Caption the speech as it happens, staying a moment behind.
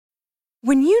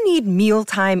When you need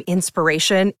mealtime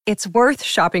inspiration, it's worth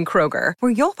shopping Kroger,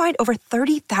 where you'll find over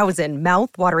 30,000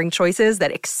 mouth-watering choices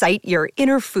that excite your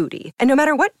inner foodie. And no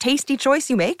matter what tasty choice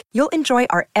you make, you'll enjoy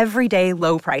our everyday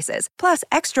low prices, plus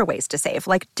extra ways to save,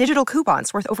 like digital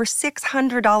coupons worth over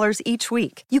 $600 each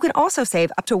week. You can also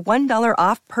save up to $1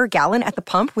 off per gallon at the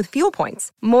pump with fuel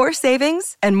points. More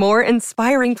savings and more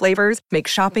inspiring flavors make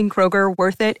shopping Kroger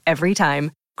worth it every time.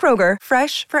 Kroger,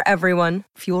 fresh for everyone.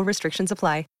 Fuel restrictions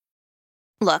apply.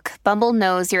 Look, Bumble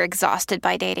knows you're exhausted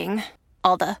by dating.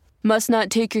 All the, must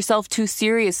not take yourself too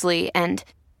seriously, and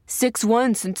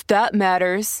 6'1" since that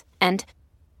matters, and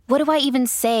what do I even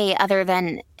say other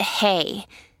than, hey?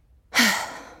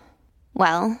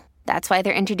 Well, that's why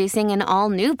they're introducing an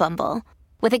all-new Bumble,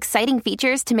 with exciting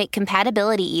features to make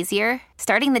compatibility easier,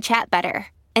 starting the chat better,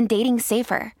 and dating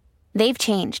safer. They've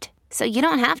changed, so you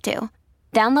don't have to.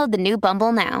 Download the new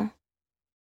Bumble now.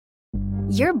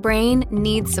 Your brain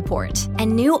needs support,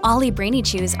 and new Ollie Brainy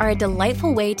Chews are a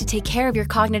delightful way to take care of your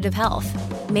cognitive health.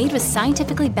 Made with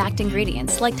scientifically backed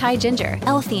ingredients like Thai ginger,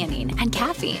 L-theanine, and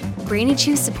caffeine, Brainy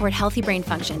Chews support healthy brain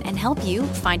function and help you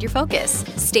find your focus,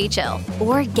 stay chill,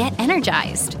 or get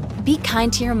energized. Be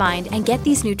kind to your mind and get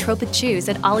these nootropic chews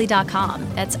at ollie.com.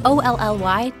 That's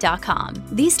OLLY.com.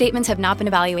 These statements have not been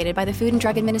evaluated by the Food and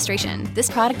Drug Administration. This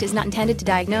product is not intended to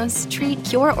diagnose, treat,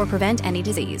 cure, or prevent any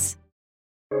disease.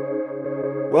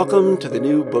 Welcome to the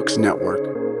New Books Network.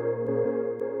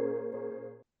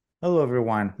 Hello,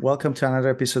 everyone. Welcome to another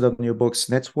episode of New Books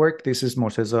Network. This is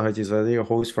Morteza Hajizadeh, your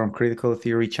host from Critical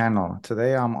Theory Channel.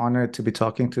 Today, I'm honored to be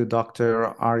talking to Dr.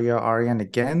 Aryan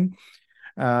again.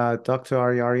 Dr.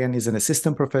 Aryan is an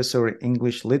assistant professor in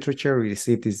English literature. He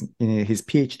received his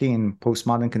PhD in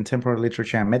Postmodern Contemporary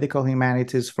Literature and Medical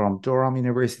Humanities from Durham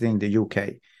University in the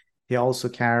UK. He also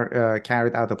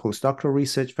carried out a postdoctoral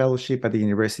research fellowship at the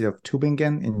University of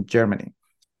Tübingen in Germany.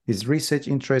 His research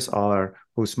interests are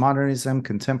postmodernism,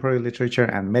 contemporary literature,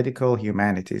 and medical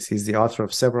humanities. He's the author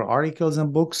of several articles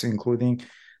and books, including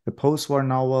The Postwar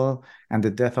Novel and The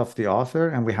Death of the Author,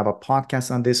 and we have a podcast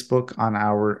on this book on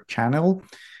our channel.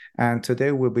 And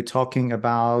today we'll be talking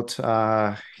about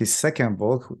his second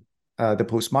book, The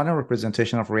Postmodern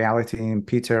Representation of Reality in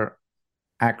Peter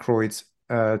Ackroyd's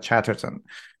Chatterton.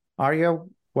 Arya,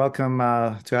 welcome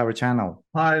to our channel.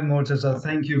 Hi, Morteza.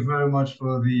 Thank you very much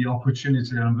for the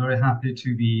opportunity. I'm very happy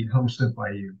to be hosted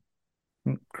by you.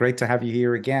 Great to have you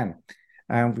here again.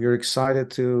 And we're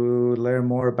excited to learn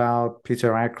more about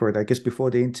Peter Ackroyd. I guess before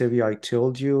the interview, I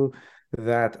told you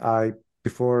that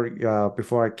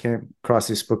before I came across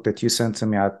this book that you sent to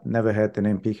me, I'd never heard the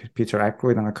name Peter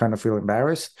Ackroyd, and I kind of feel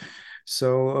embarrassed.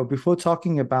 So before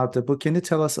talking about the book, can you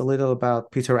tell us a little about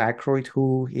Peter Ackroyd,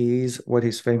 who he is, what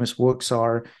his famous works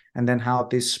are, and then how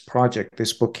this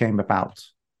book came about?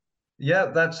 Yeah,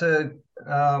 that's a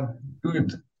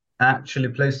good, actually,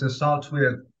 place to start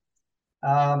with.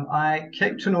 I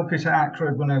came to know Peter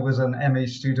Ackroyd when I was an MA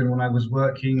student, when I was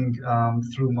working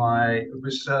through my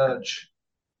research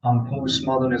on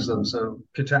postmodernism. So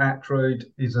Peter Ackroyd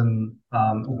is a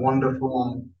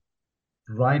wonderful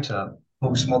writer,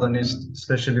 postmodernist,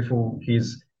 especially for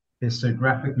his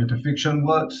historiographic metafiction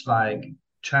works like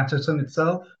Chatterton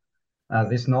itself,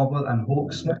 this novel, and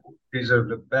Hawksmoor. These are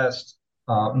the best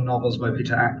novels by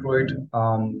Peter Ackroyd.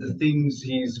 The themes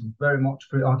he's very much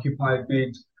preoccupied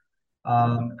with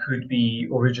could be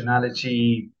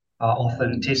originality,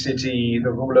 authenticity, the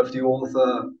role of the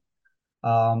author,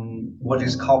 what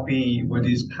is copy, what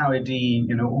is parody,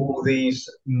 all these,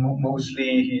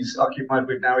 mostly he's occupied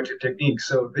with narrative techniques.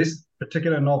 So this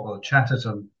particular novel,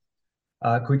 Chatterton,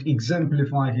 could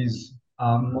exemplify his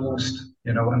most,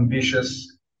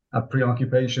 ambitious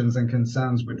preoccupations and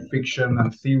concerns with fiction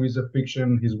and theories of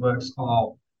fiction. His works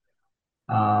are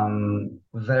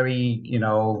very,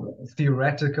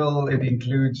 theoretical. It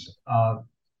includes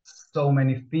so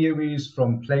many theories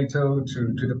from Plato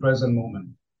to the present moment.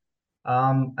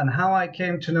 And how I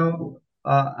came to know,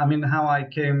 how I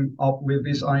came up with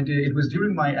this idea, it was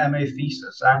during my MA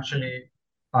thesis. Actually,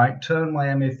 I turned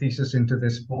my MA thesis into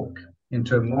this book,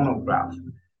 into a monograph.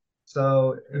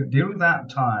 So during that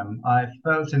time, I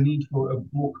felt a need for a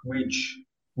book which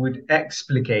would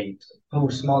explicate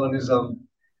postmodernism,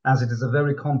 as it is a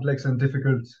very complex and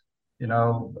difficult,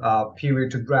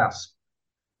 period to grasp,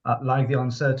 like the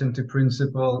uncertainty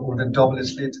principle or the doubly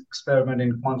slit experiment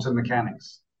in quantum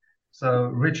mechanics. So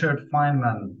Richard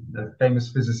Feynman, the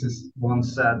famous physicist,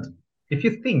 once said, if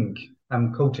you think,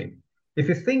 I'm quoting, if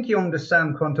you think you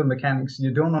understand quantum mechanics,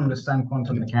 you don't understand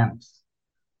quantum mechanics.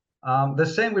 The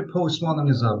same with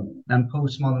postmodernism and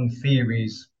postmodern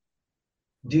theories.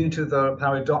 Due to the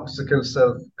paradoxical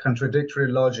self-contradictory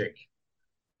logic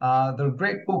There are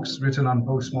great books written on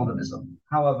postmodernism.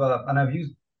 However, and I've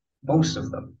used most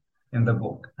of them in the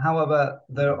book. However,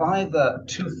 they're either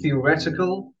too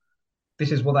theoretical.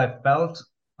 This is what I felt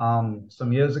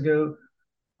some years ago,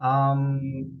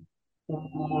 um,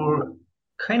 or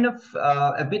kind of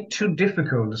a bit too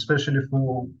difficult, especially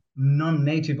for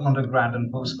non-native undergrad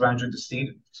and postgraduate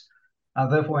students.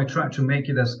 Therefore, I try to make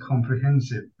it as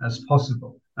comprehensive as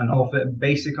possible and offer a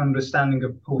basic understanding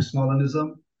of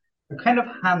postmodernism, a kind of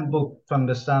handbook to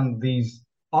understand these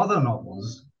other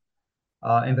novels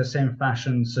in the same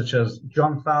fashion, such as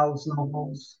John Fowles'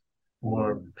 novels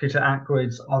or Peter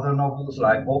Ackroyd's other novels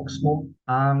like Oxmoor.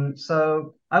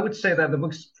 So I would say that the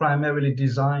book's primarily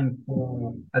designed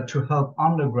for to help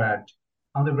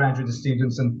undergraduate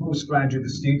students and postgraduate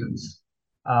students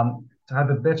to have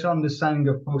a better understanding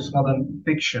of postmodern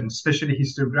fiction, especially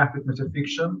historiographic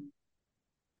metafiction,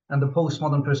 and the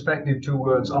postmodern perspective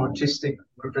towards artistic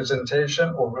representation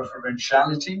or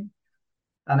referentiality,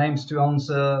 and aims to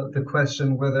answer the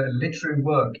question whether a literary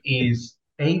work is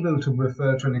able to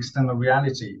refer to an external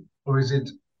reality, or is it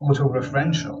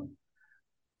autoreferential,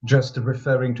 just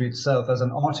referring to itself as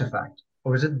an artifact,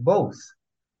 or is it both?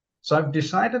 So I've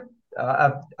decided,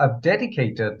 I've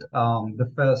dedicated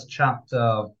the first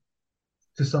chapter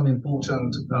to some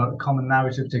important common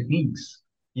narrative techniques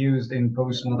used in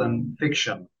postmodern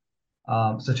fiction,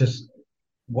 such as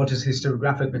what is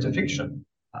historiographic metafiction,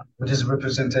 what is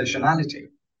representationality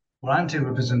or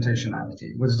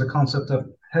anti-representationality, what is the concept of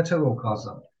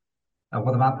heterocosm,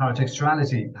 what about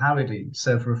paratextuality, parody,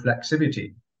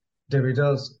 self-reflexivity,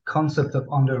 Derrida's concept of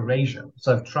under-erasure.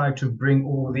 So I've tried to bring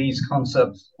all these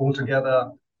concepts all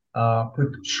together,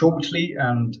 put shortly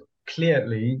and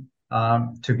clearly,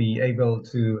 to be able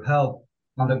to help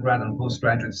undergrad and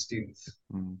postgraduate students.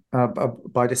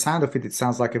 By the sound of it, it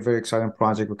sounds like a very exciting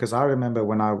project, because I remember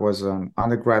when I was an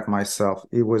undergrad myself,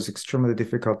 it was extremely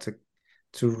difficult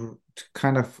to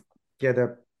kind of get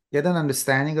an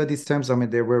understanding of these terms. I mean,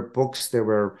 there were books, there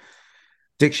were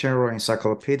dictionary or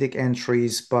encyclopedic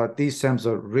entries, but these terms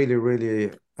are really,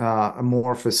 really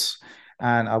amorphous.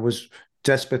 And I was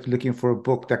desperate looking for a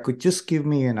book that could just give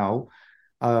me,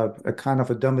 a kind of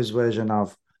a dumbest version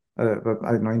of I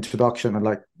don't know, introduction, or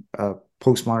like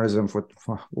postmodernism for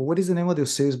what is the name of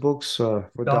those series books,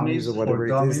 for dummies or whatever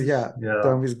it is. Yeah,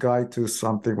 Dummies Guide to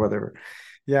something, whatever.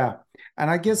 Yeah, and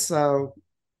I guess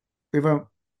even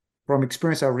from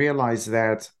experience, I realized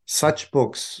that such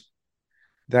books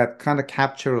that kind of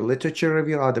capture a literature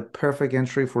review are the perfect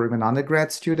entry for even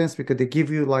undergrad students, because they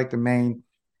give you like the main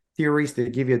theories, they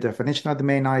give you a definition of the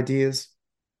main ideas.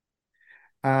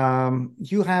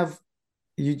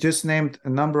 You just named a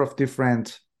number of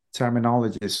different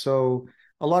terminologies. So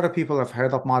a lot of people have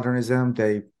heard of modernism.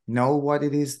 They know what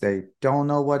it is. They don't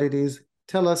know what it is.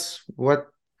 Tell us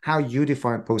how you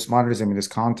define postmodernism in this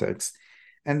context.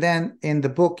 And then in the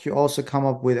book, you also come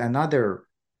up with another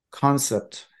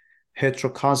concept,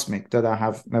 heterocosmic, that I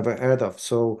have never heard of.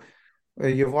 So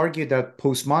you've argued that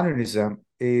postmodernism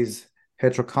is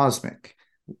heterocosmic.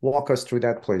 Walk us through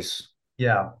that, please.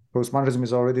 Yeah. Postmodernism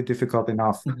is already difficult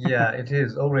enough. Yeah, it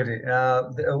is already.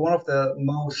 One of the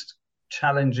most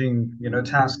challenging,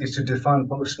 tasks is to define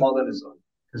postmodernism,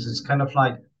 because it's kind of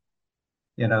like,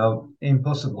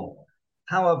 impossible.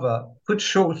 However, put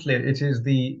shortly, it is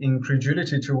the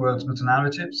incredulity towards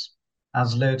meta-narratives,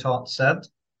 as Lyotard said.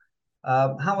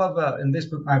 However, in this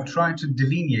book, I've tried to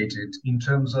delineate it in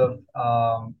terms of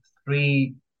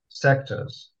three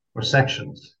sectors or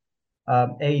sections.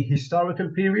 A historical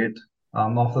period,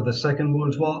 after the Second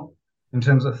World War, in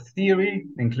terms of theory,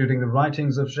 including the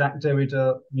writings of Jacques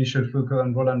Derrida, Michel Foucault,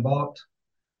 and Roland Barthes,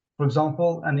 for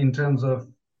example, and in terms of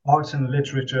art and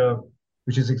literature,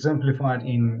 which is exemplified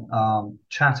in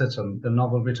Chatterton, the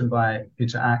novel written by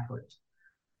Peter Ackroyd.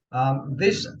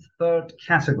 This third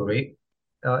category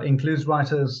includes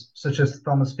writers such as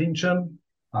Thomas Pynchon,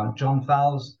 John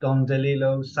Fowles, Don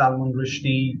DeLillo, Salman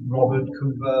Rushdie, Robert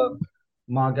Cooper,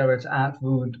 Margaret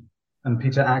Atwood, and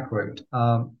Peter Ackroyd,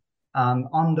 and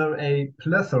under a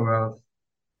plethora of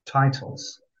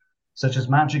titles, such as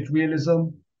magic realism,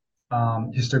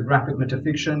 historiographic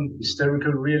metafiction,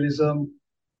 historical realism,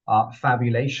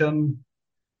 fabulation,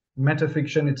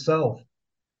 metafiction itself.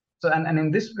 So, and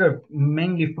in this book,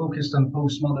 mainly focused on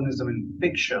postmodernism in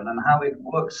fiction and how it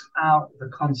works out the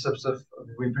concepts of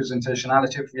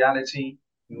representationality of reality,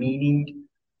 meaning,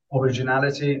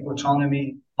 originality,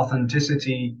 autonomy,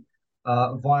 authenticity,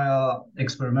 via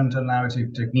experimental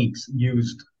narrative techniques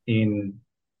used in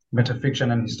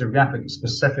metafiction and historiographic,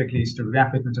 specifically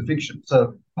historiographic metafiction.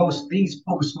 So these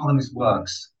postmodernist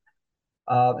works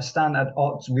stand at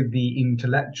odds with the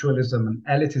intellectualism and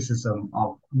elitism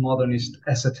of modernist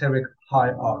esoteric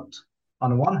high art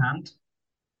on one hand,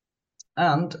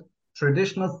 and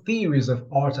traditional theories of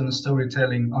art and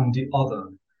storytelling on the other.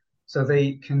 So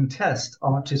they contest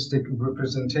artistic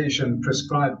representation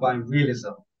prescribed by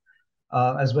realism,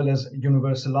 as well as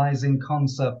universalizing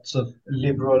concepts of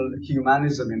liberal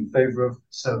humanism in favor of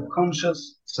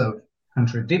self-conscious,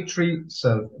 self-contradictory,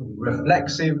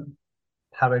 self-reflexive,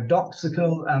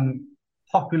 paradoxical, and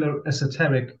popular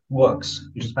esoteric works,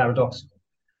 which is paradoxical.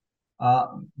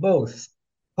 Both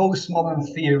postmodern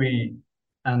theory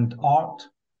and art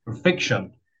or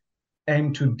fiction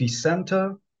aim to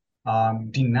decenter,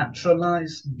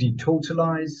 denaturalize,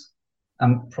 detotalize,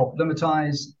 and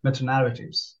problematize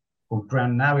meta-narratives or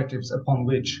grand narratives upon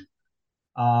which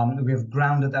we have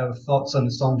grounded our thoughts and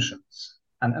assumptions.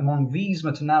 And among these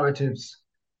meta-narratives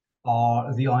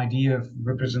are the idea of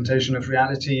representation of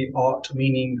reality, art,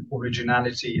 meaning,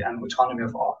 originality, and autonomy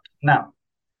of art. Now,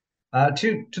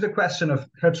 to the question of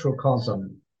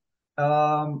heterocosm,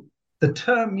 the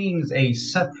term means a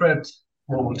separate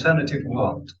or alternative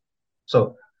world.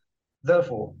 So,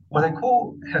 therefore, what I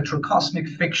call heterocosmic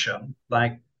fiction,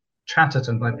 like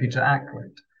Chatterton by Peter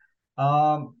Ackroyd,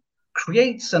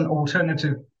 creates an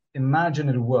alternative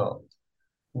imaginary world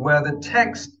where the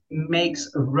text makes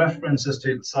references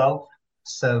to itself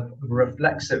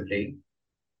self-reflexively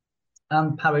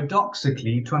and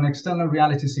paradoxically to an external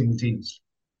reality simultaneously.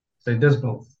 So it does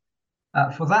both.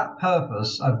 For that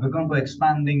purpose, I've begun by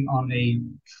expanding on a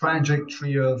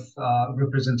trajectory of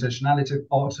representationality of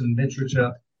art and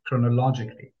literature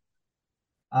chronologically.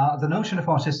 The notion of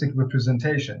artistic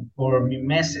representation, or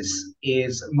mimesis,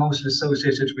 is mostly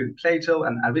associated with Plato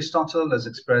and Aristotle as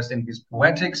expressed in his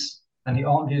Poetics, and he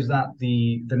argues that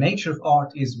the nature of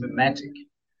art is mimetic.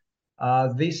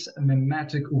 This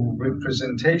mimetic or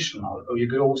representational, or you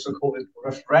could also call it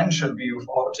referential view of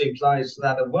art, implies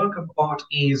that a work of art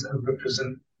is a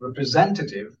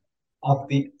representative of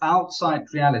the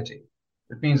outside reality.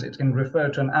 It means it can refer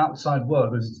to an outside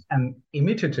world, but it's an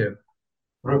imitative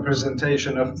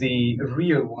representation of the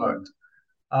real world.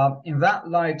 In that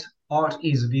light, art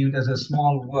is viewed as a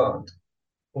small world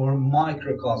or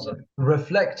microcosm,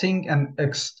 reflecting an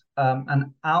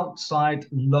outside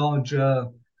larger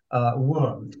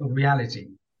world of reality,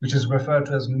 which is referred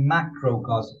to as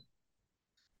macrocosm.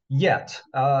 Yet,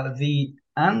 the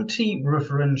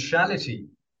anti-referentiality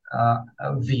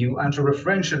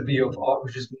anti-referential view of art,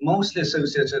 which is mostly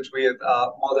associated with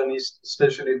modernist,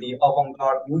 especially the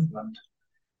avant-garde movement,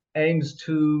 aims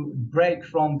to break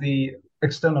from the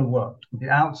external world, the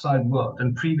outside world,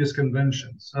 and previous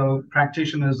conventions. So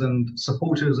practitioners and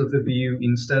supporters of the view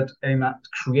instead aim at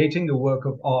creating a work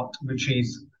of art which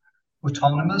is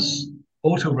autonomous,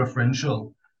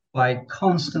 auto-referential, by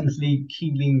constantly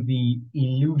killing the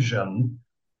illusion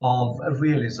of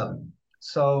realism.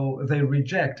 So they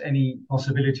reject any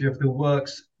possibility of the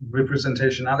work's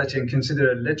representationality and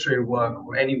consider a literary work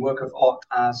or any work of art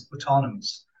as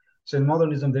autonomous. So in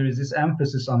modernism, there is this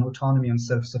emphasis on autonomy and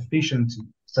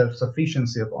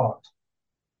self-sufficiency of art.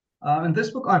 In this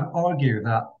book, I've argued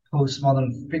that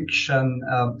postmodern fiction,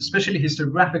 especially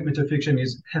historiographic metafiction,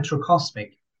 is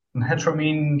heterocosmic, and hetero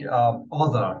meaning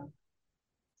other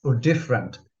or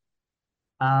different,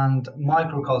 and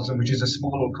microcosm, which is a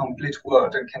small or complete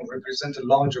world and can represent a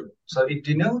larger. So it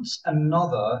denotes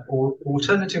another or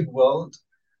alternative world,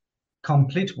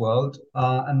 complete world,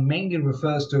 and mainly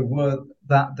refers to a world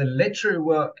that the literary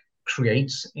work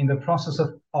creates in the process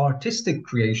of artistic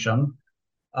creation,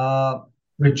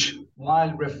 which,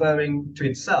 while referring to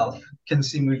itself, can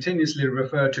simultaneously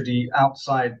refer to the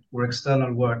outside or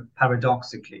external world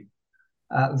paradoxically.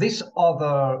 This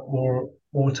other or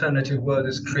alternative world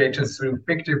is created through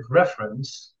fictive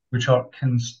reference, which are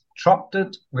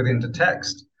constructed within the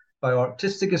text by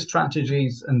artistic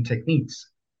strategies and techniques.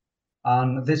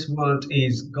 And this world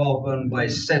is governed by a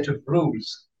set of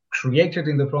rules created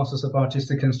in the process of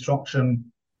artistic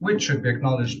construction, which should be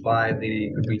acknowledged by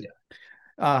the reader.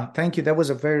 Thank you. That was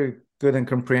a very good and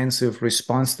comprehensive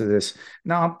response to this.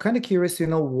 Now, I'm kind of curious to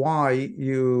know why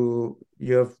you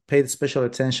have paid special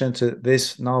attention to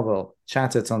this novel,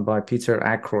 Chatterton by Peter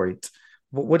Ackroyd.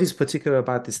 What is particular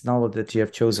about this novel that you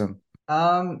have chosen?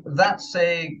 That's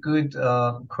a good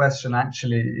question,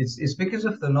 actually. It's because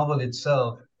of the novel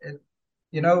itself.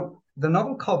 The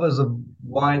novel covers a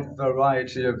wide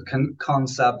variety of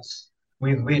concepts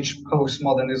with which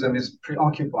postmodernism is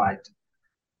preoccupied.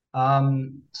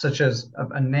 Such as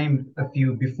I named a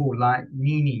few before, like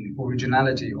meaning,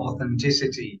 originality,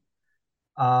 authenticity.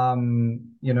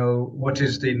 What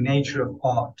is the nature of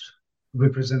art,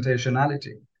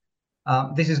 representationality.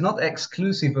 This is not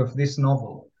exclusive of this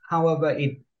novel. However,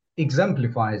 it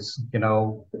exemplifies,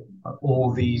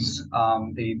 all these,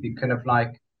 the kind of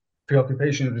like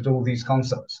preoccupation with all these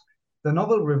concepts. The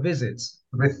novel revisits,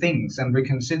 rethinks, and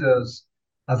reconsiders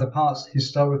the past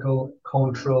historical,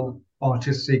 cultural,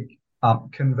 artistic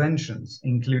conventions,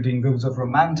 including those of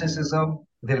Romanticism,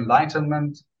 the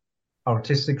Enlightenment,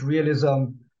 artistic realism,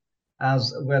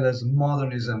 as well as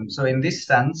modernism. So in this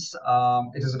sense,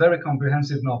 it is a very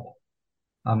comprehensive novel,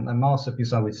 a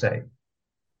masterpiece, I would say,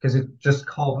 because it just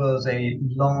covers a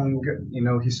long,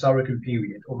 historical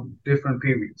period or different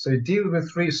periods. So it deals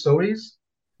with three stories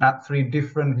at three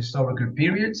different historical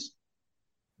periods,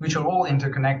 which are all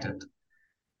interconnected.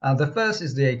 The first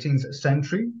is the 18th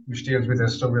century, which deals with the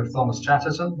story of Thomas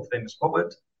Chatterton, the famous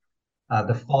poet,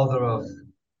 the father of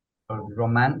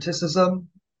Romanticism.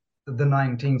 The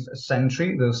 19th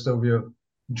century, the story of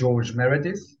George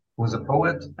Meredith, who was a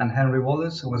poet, and Henry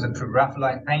Wallace, who was a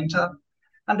Pre-Raphaelite painter.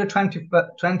 And the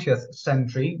 20th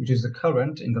century, which is the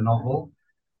current in the novel,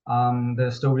 the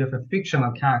story of a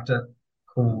fictional character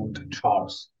called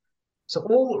Charles. So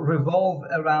all revolve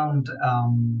around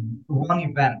one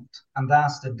event, and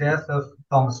that's the death of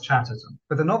Thomas Chatterton.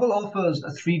 But the novel offers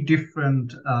three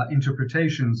different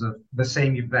interpretations of the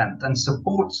same event and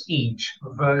supports each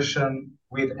version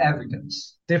with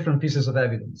evidence, different pieces of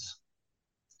evidence.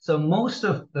 So most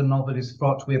of the novel is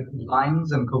fraught with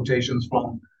lines and quotations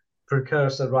from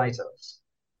precursor writers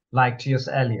like T.S.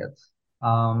 Eliot,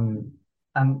 and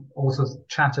also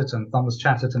Chatterton, Thomas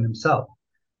Chatterton himself.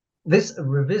 This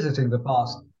revisiting the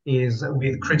past is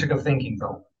with critical thinking,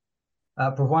 though,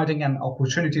 providing an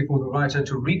opportunity for the writer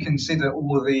to reconsider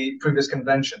all the previous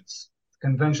conventions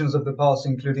of the past,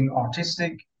 including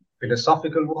artistic,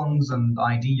 philosophical ones, and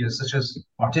ideas such as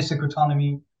artistic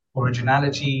autonomy,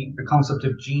 originality, the concept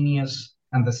of genius,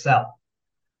 and the self.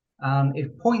 And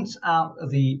it points out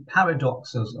the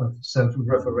paradoxes of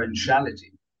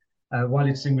self-referentiality, while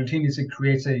it simultaneously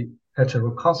creates a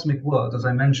heterocosmic world, as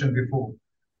I mentioned before.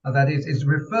 That is, it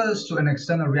refers to an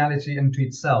external reality and to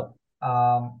itself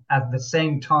at the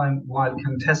same time while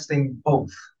contesting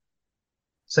both.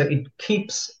 So it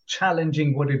keeps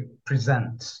challenging what it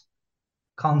presents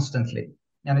constantly.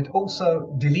 And it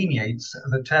also delineates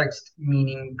the text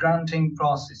meaning granting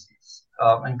processes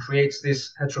and creates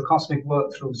this heterocosmic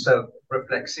world through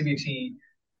self-reflexivity,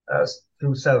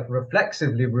 through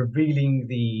self-reflexively revealing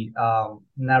the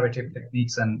narrative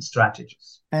techniques and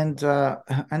strategies. And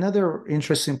another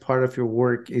interesting part of your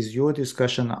work is your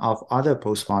discussion of other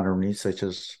postmodernists, such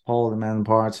as Paul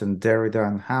Barthes and Derrida,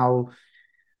 and how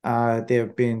they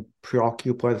have been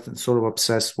preoccupied and sort of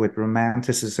obsessed with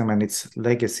Romanticism and its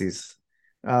legacies.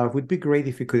 It would be great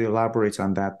if you could elaborate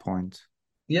on that point.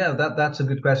 Yeah, that's a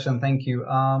good question. Thank you.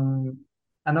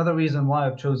 Another reason why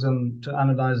I've chosen to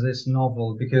analyze this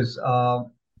novel, because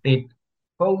it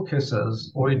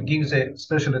focuses, or it gives a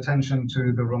special attention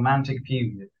to the Romantic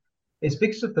period. It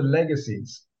speaks of the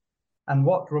legacies and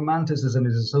what Romanticism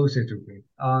is associated with,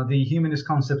 the humanist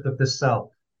concept of the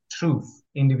self, truth,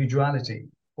 individuality,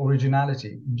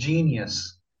 originality,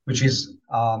 genius, which is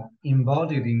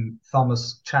embodied in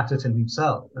Thomas Chatterton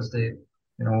himself as a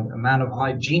man of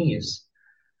high genius,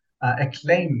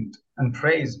 acclaimed and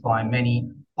praised by many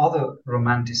other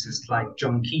romanticists like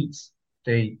John Keats.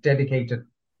 They dedicated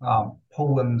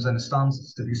poems and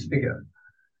stanzas to this figure,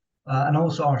 and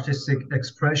also artistic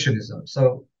expressionism.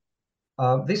 So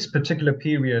this particular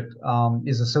period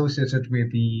is associated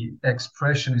with the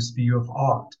expressionist view of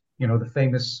art,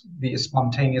 the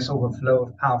spontaneous overflow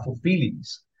of powerful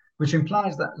feelings, which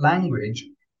implies that language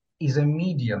is a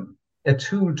medium, a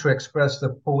tool to express the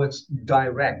poet's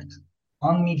direct,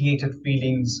 unmediated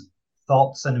feelings,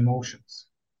 thoughts, and emotions.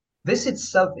 This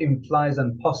itself implies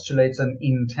and postulates an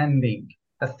intending,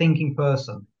 a thinking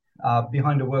person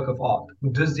behind a work of art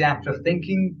who does the act of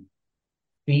thinking,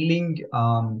 feeling,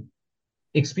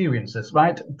 experiences,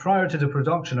 right, prior to the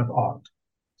production of art.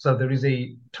 So there is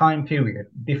a time period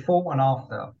before and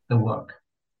after the work.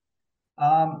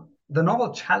 The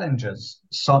novel challenges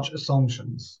such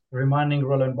assumptions, reminding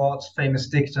Roland Barthes' famous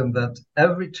dictum that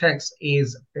every text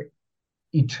is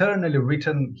eternally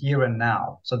written here and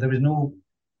now. So there is no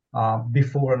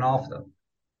before and after.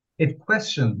 It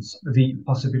questions the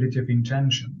possibility of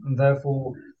intention. And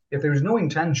therefore, if there is no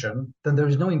intention, then there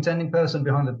is no intending person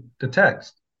behind the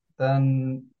text.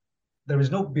 Then there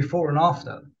is no before and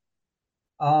after.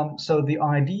 So the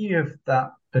idea of that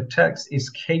the text is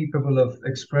capable of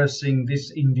expressing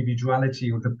this individuality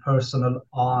or the personal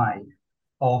I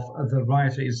of the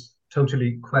writer is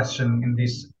totally questioned in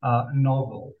this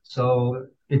novel. So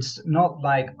it's not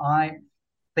like I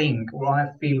think or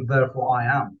I feel, therefore I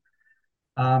am.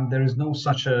 There is no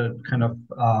such a kind of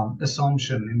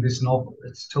assumption in this novel.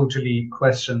 It's totally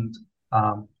questioned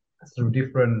through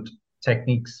different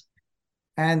techniques.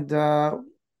 And can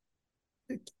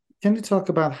you talk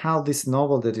about how this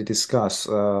novel that you discuss,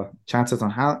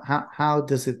 Chatterton, how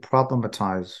does it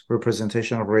problematize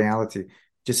representation of reality?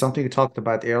 Just something you talked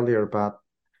about earlier about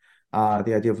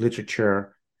the idea of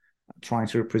literature trying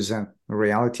to represent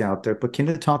reality out there. But can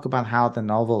you talk about how the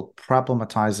novel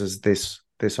problematizes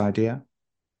this idea?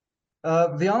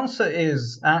 The answer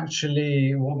is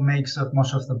actually what makes up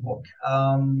much of the book.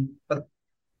 But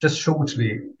just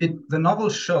shortly, the novel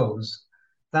shows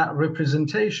that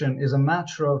representation is a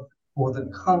matter of or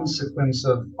the consequence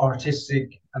of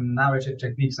artistic and narrative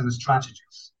techniques and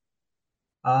strategies.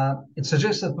 It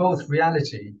suggests that both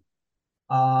reality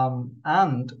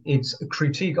and its a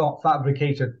critique of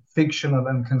fabricated, fictional,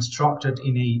 and constructed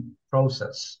in a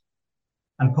process.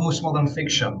 And postmodern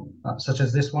fiction, such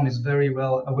as this one, is very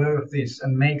well aware of this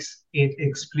and makes it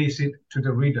explicit to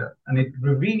the reader. And it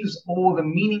reveals all the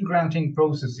meaning granting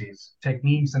processes,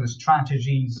 techniques, and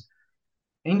strategies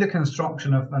in the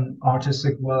construction of an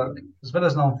artistic work, as well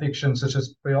as nonfiction, such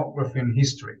as biography and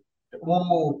history.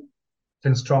 All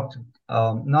constructed.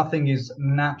 Nothing is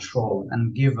natural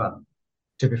and given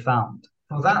to be found.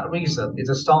 For that reason, it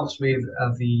starts with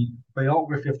the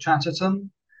biography of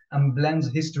Chatterton and blends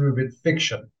history with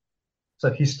fiction.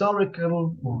 So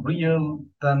historical or real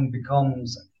then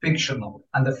becomes fictional,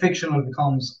 and the fictional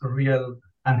becomes real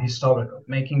and historical,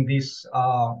 making this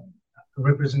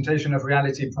representation of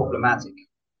reality problematic.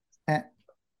 And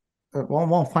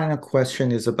one final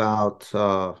question is about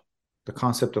the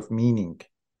concept of meaning.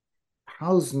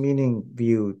 How's meaning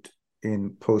viewed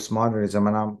in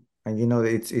postmodernism? And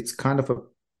it's kind of a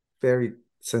very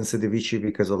sensitive issue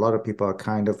because a lot of people are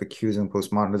kind of accusing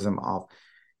postmodernism of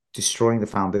destroying the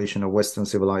foundation of Western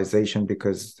civilization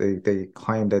because they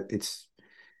claim that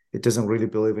it doesn't really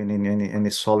believe in any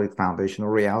solid foundational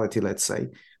reality, let's say.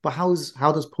 But how does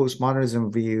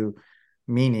postmodernism view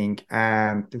meaning?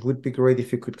 And it would be great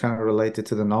if you could kind of relate it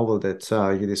to the novel that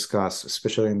you discuss,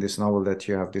 especially in this novel that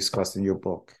you have discussed in your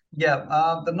book. Yeah,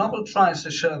 the novel tries to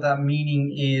show that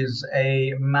meaning is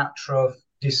a matter of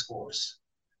discourse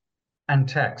and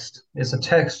text. It's a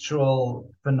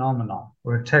textual phenomenon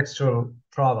or a textual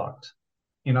product,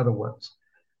 in other words.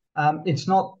 It's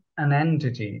not an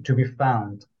entity to be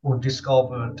found or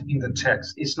discovered in the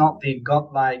text. It's not the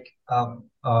godlike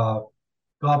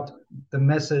God, the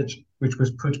message which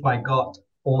was put by God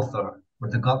author or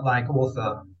the godlike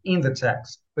author in the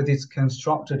text, but it's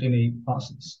constructed in a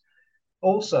process.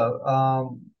 Also,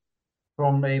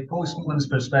 from a postmodernist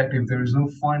perspective, there is no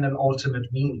final ultimate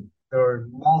meaning. There are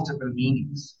multiple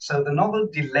meanings. So the novel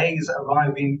delays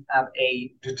arriving at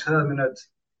a determinate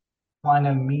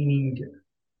final meaning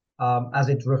as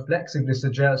it reflexively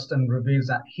suggests and reveals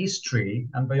that history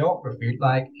and biography,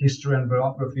 like history and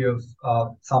biography of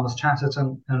Thomas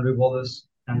Chatterton, Henry Wallace,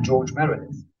 and George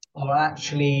Meredith, are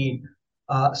actually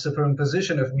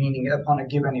superimposition of meaning upon a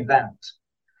given event.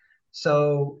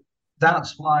 So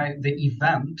that's why the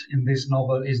event in this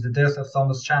novel is the death of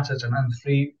Thomas Chatterton, and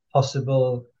three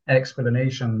possible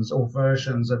explanations or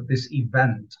versions of this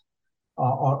event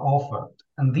are offered.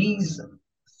 And these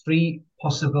three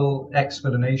possible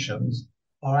explanations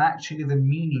are actually the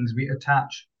meanings we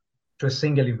attach to a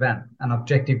single event, an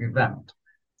objective event,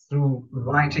 through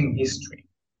writing history.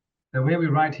 The way we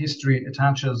write history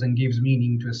attaches and gives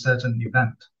meaning to a certain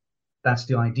event. That's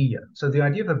the idea. So the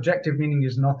idea of objective meaning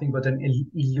is nothing but an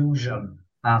illusion,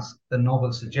 as the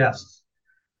novel suggests.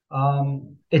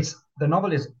 The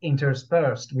novel is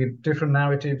interspersed with different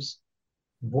narratives,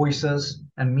 voices,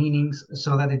 and meanings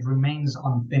so that it remains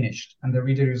unfinished, and the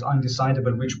reader is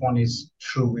undecidable which one is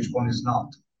true, which one is not.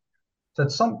 So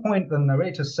at some point, the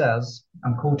narrator says,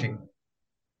 I'm quoting,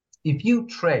 "If you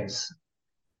trace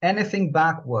anything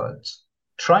backwards,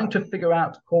 trying to figure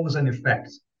out cause and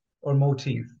effect, or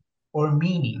motive, or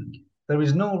meaning, there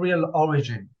is no real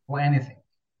origin for anything.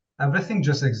 Everything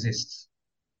just exists.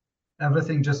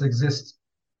 Everything just exists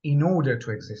in order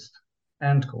to exist."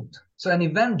 End quote. So an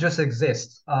event just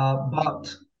exists,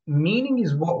 but meaning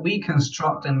is what we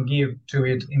construct and give to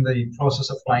it in the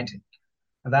process of writing.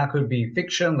 And that could be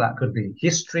fiction, that could be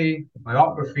history,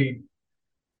 biography,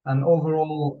 and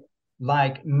overall,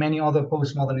 like many other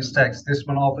postmodernist texts, this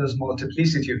one offers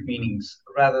multiplicity of meanings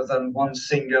rather than one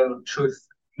single truth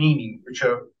meaning, which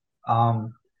are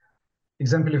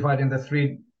exemplified in the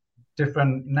three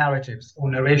different narratives or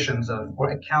narrations of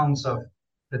or accounts of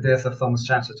the death of Thomas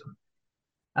Chatterton.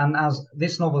 And as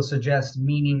this novel suggests,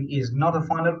 meaning is not a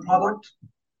final product,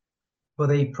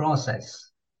 but a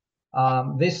process.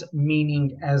 This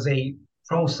meaning as a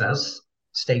process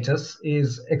status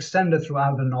is extended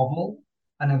throughout the novel.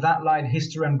 And in that light,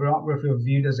 history and biography are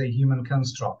viewed as a human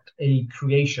construct, a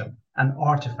creation, an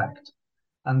artifact,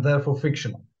 and therefore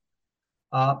fictional.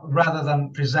 Rather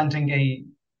than presenting a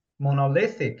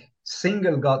monolithic,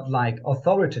 single godlike,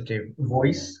 authoritative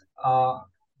voice,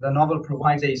 the novel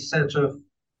provides a set of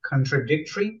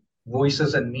contradictory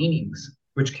voices and meanings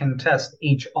which can test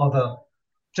each other,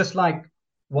 just like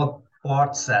what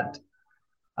Bart said,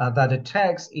 that a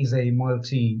text is a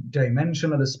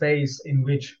multi-dimensional space in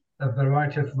which a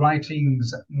variety of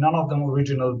writings, none of them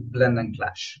original, blend and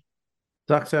clash.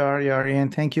 Dr. Aryan,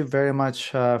 thank you very much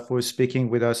for speaking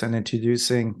with us and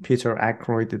introducing Peter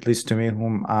Ackroyd, at least to me,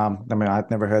 whom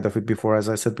I'd never heard of it before, as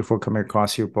I said before, coming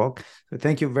across your book. So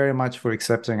thank you very much for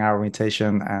accepting our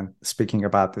invitation and speaking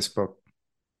about this book.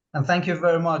 And thank you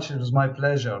very much. It was my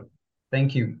pleasure.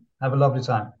 Thank you. Have a lovely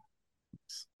time.